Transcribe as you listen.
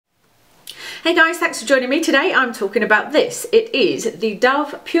Hey guys, thanks for joining me. Today I'm talking about this. It is the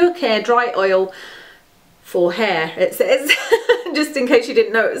Dove Pure Care Dry Oil for hair, it says, just in case you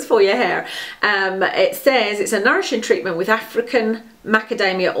didn't know it was for your hair. It says it's a nourishing treatment with African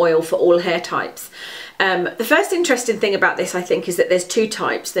macadamia oil for all hair types. The first interesting thing about this, I think, is that there's two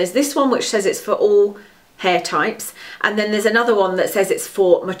types. There's this one which says it's for all hair types, and then there's another one that says it's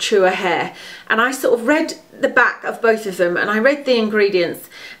for mature hair. And I sort of read the back of both of them and I read the ingredients,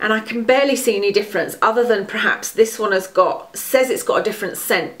 and I can barely see any difference other than perhaps this one says it's got a different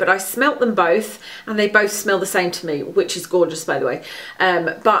scent, but I smelt them both and they both smell the same to me, which is gorgeous, by the way.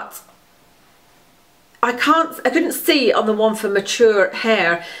 But I couldn't see on the one for mature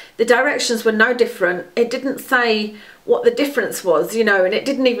hair. The directions were no different. It didn't say what the difference was, you know, and it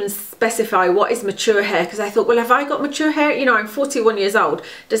didn't even specify what is mature hair, because I thought, well, have I got mature hair? You know, I'm 41 years old.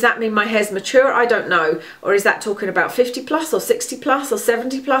 Does that mean my hair's mature? I don't know. Or is that talking about 50 plus or 60 plus or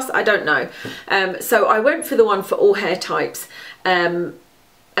 70 plus? I don't know. So I went for the one for all hair types.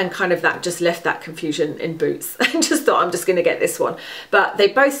 And kind of that just left that confusion in boots. I just thought, I'm just going to get this one. But they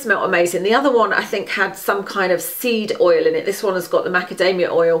both smell amazing. The other one, I think, had some kind of seed oil in it. This one has got the macadamia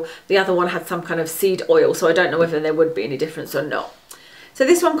oil. The other one had some kind of seed oil. So I don't know whether there would be any difference or not. So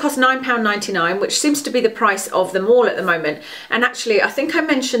this one cost £9.99, which seems to be the price of them all at the moment. And actually, I think I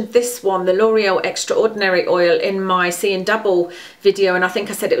mentioned this one, the L'Oreal Extraordinary Oil, in my Seeing Double video, and I think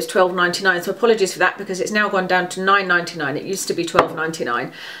I said it was £12.99. So apologies for that, because it's now gone down to £9.99. It used to be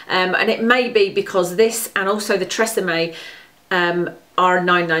 £12.99. And it may be because this and also the Tresemme are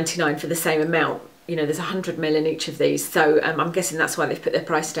 £9.99 for the same amount. You know, there's 100 ml in each of these. So I'm guessing that's why they've put their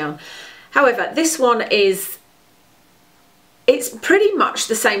price down. However, this one is... it's pretty much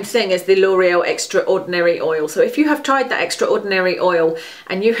the same thing as the L'Oreal Extraordinary Oil. So if you have tried that Extraordinary Oil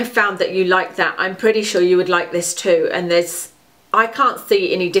and you have found that you like that, I'm pretty sure you would like this too. And I can't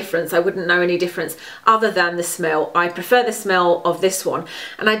see any difference. I wouldn't know any difference other than the smell. I prefer the smell of this one.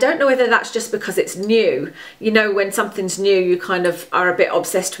 And I don't know whether that's just because it's new. You know, when something's new, you kind of are a bit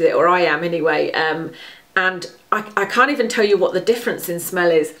obsessed with it, or I am anyway. And I can't even tell you what the difference in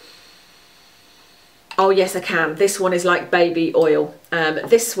smell is. Oh yes, I can. This one is like baby oil.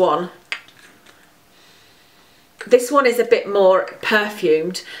 This one is a bit more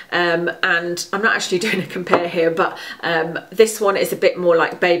perfumed, and I'm not actually doing a compare here, but this one is a bit more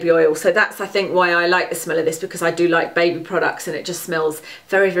like baby oil. So that's, I think, why I like the smell of this, because I do like baby products and it just smells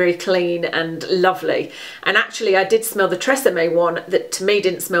very, very clean and lovely. And actually I did smell the Tresemme one that to me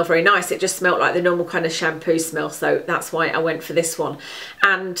didn't smell very nice. It just smelled like the normal kind of shampoo smell. So that's why I went for this one.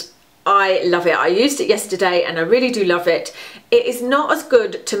 And I love it. I used it yesterday and I really do love it. It is not as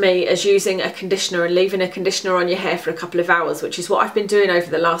good to me as using a conditioner and leaving a conditioner on your hair for a couple of hours, which is what I've been doing over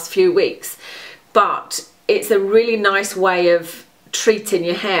the last few weeks. But it's a really nice way of treating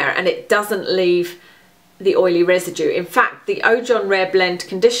your hair, and it doesn't leave the oily residue. In fact, the Ojon Rare Blend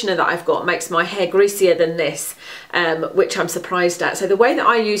conditioner that I've got makes my hair greasier than this, which I'm surprised at. So the way that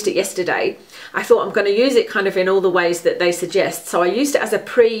I used it yesterday, I thought I'm going to use it kind of in all the ways that they suggest. So I used it as a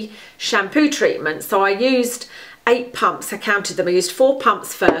pre-shampoo treatment. So I used 8 pumps. I counted them. I used 4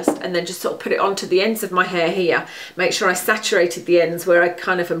 pumps first, and then just sort of put it onto the ends of my hair here. Make sure I saturated the ends where I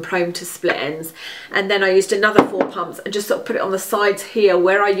kind of am prone to split ends. And then I used another 4 pumps and just sort of put it on the sides here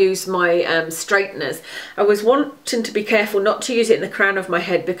where I use my straighteners. I was wanting to be careful not to use it in the crown of my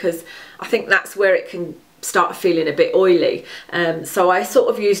head, because I think that's where it can start feeling a bit oily. So I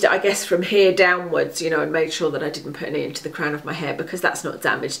sort of used it, I guess, from here downwards, you know, and made sure that I didn't put any into the crown of my hair, because that's not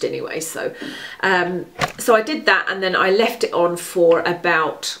damaged anyway. So so I did that, and then I left it on for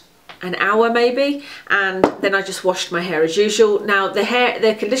about an hour maybe, and then I just washed my hair as usual. Now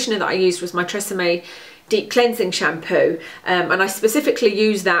the conditioner that I used was my Tresemme Deep Cleansing Shampoo, and I specifically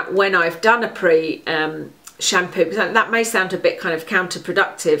use that when I've done a shampoo, because that may sound a bit kind of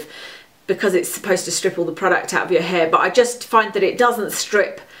counterproductive, because it's supposed to strip all the product out of your hair, but I just find that it doesn't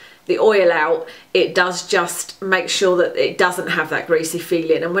strip the oil out. It does just make sure that it doesn't have that greasy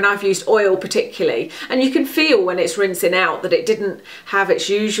feeling. And when I've used oil particularly, and you can feel when it's rinsing out that it didn't have its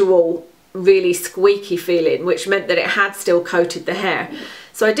usual really squeaky feeling, which meant that it had still coated the hair.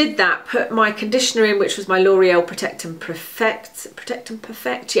 So I did that, put my conditioner in, which was my L'Oreal Protect and Perfect,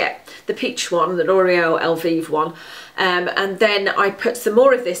 yeah, the peach one, the L'Oreal Elvive one. And then I put some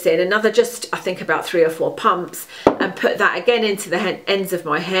more of this in, another just, I think, about 3 or 4 pumps, and put that again into the ends of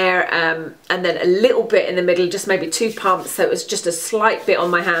my hair, and then a little bit in the middle, just maybe 2 pumps, so it was just a slight bit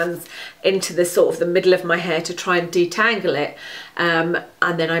on my hands into the sort of the middle of my hair to try and detangle it, and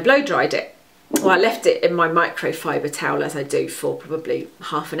then I blow dried it. Well, I left it in my microfiber towel, as I do, for probably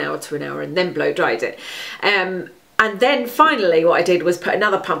half an hour to an hour, and then blow dried it. And And then finally what I did was put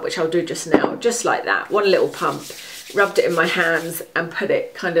another pump, which I'll do just now, just like that, one little pump, rubbed it in my hands and put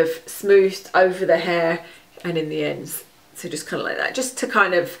it kind of smoothed over the hair and in the ends. So just kind of like that, just to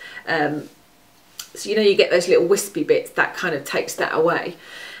kind of, so you know, you get those little wispy bits, that kind of takes that away.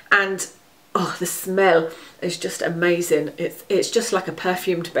 And oh, the smell is just amazing. It's just like a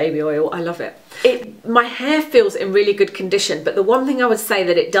perfumed baby oil. I love it. My hair feels in really good condition, but the one thing I would say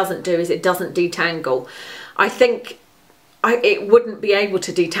that it doesn't do is it doesn't detangle. I think it wouldn't be able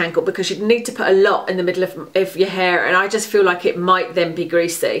to detangle because you'd need to put a lot in the middle of your hair, and I just feel like it might then be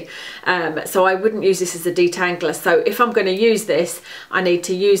greasy. So I wouldn't use this as a detangler. So if I'm going to use this, I need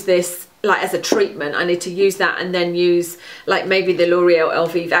to use this like as a treatment. I need to use that and then use like maybe the L'Oreal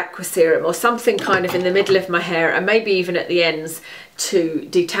Elvive Aqua Serum or something kind of in the middle of my hair, and maybe even at the ends to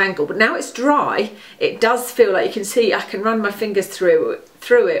detangle. But now it's dry, it does feel like, you can see I can run my fingers through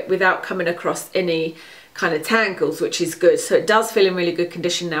it without coming across any kind of tangles, which is good. So it does feel in really good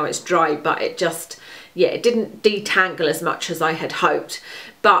condition now it's dry, but it just, yeah, it didn't detangle as much as I had hoped.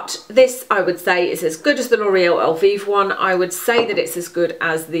 But this, I would say, is as good as the L'Oreal Elvive one. I would say that it's as good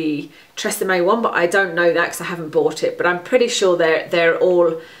as the Tresemme one, but I don't know that because I haven't bought it. But I'm pretty sure they're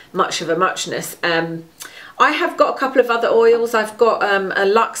all much of a muchness. I have got a couple of other oils. I've got a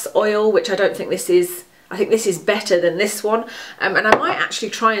Luxe oil, which I don't think this is. I think this is better than this one, and I might actually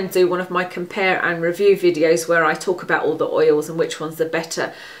try and do one of my compare and review videos where I talk about all the oils and which ones are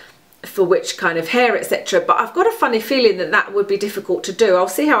better for which kind of hair, etc. But I've got a funny feeling that that would be difficult to do. I'll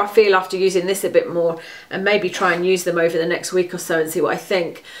see how I feel after using this a bit more and maybe try and use them over the next week or so and see what I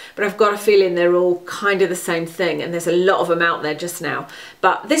think. But I've got a feeling they're all kind of the same thing, and there's a lot of them out there just now.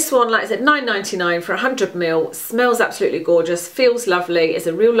 But this one, like I said, £9.99 for 100ml, smells absolutely gorgeous, feels lovely, is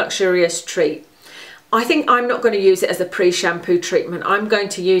a real luxurious treat. I think I'm not going to use it as a pre-shampoo treatment. I'm going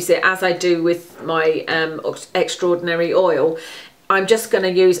to use it as I do with my Extraordinary oil. I'm just going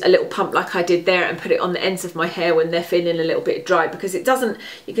to use a little pump like I did there and put it on the ends of my hair when they're feeling a little bit dry, because it doesn't,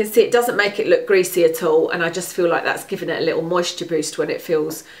 you can see it doesn't make it look greasy at all, and I just feel like that's giving it a little moisture boost when it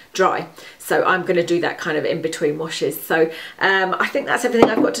feels dry. So I'm going to do that kind of in between washes. So I think that's everything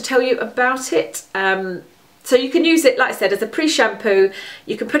I've got to tell you about it. So you can use it, like I said, as a pre-shampoo.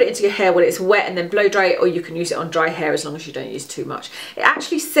 You can put it into your hair when it's wet and then blow dry it, or you can use it on dry hair as long as you don't use too much. It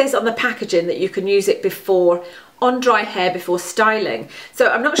actually says on the packaging that you can use it before, on dry hair before styling. So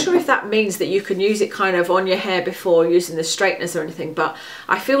I'm not sure if that means that you can use it kind of on your hair before using the straighteners or anything, but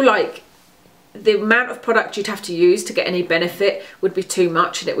I feel like the amount of product you'd have to use to get any benefit would be too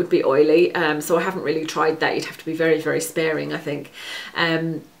much and it would be oily. So I haven't really tried that. You'd have to be very, very sparing, I think.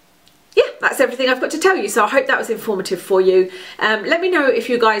 Yeah, that's everything I've got to tell you. So I hope that was informative for you. Let me know if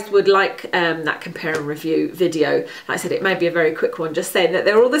you guys would like that compare and review video. Like I said, it may be a very quick one, just saying that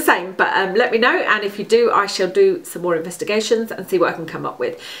they're all the same, but let me know. And if you do, I shall do some more investigations and see what I can come up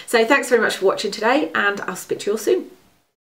with. So thanks very much for watching today, and I'll speak to you all soon.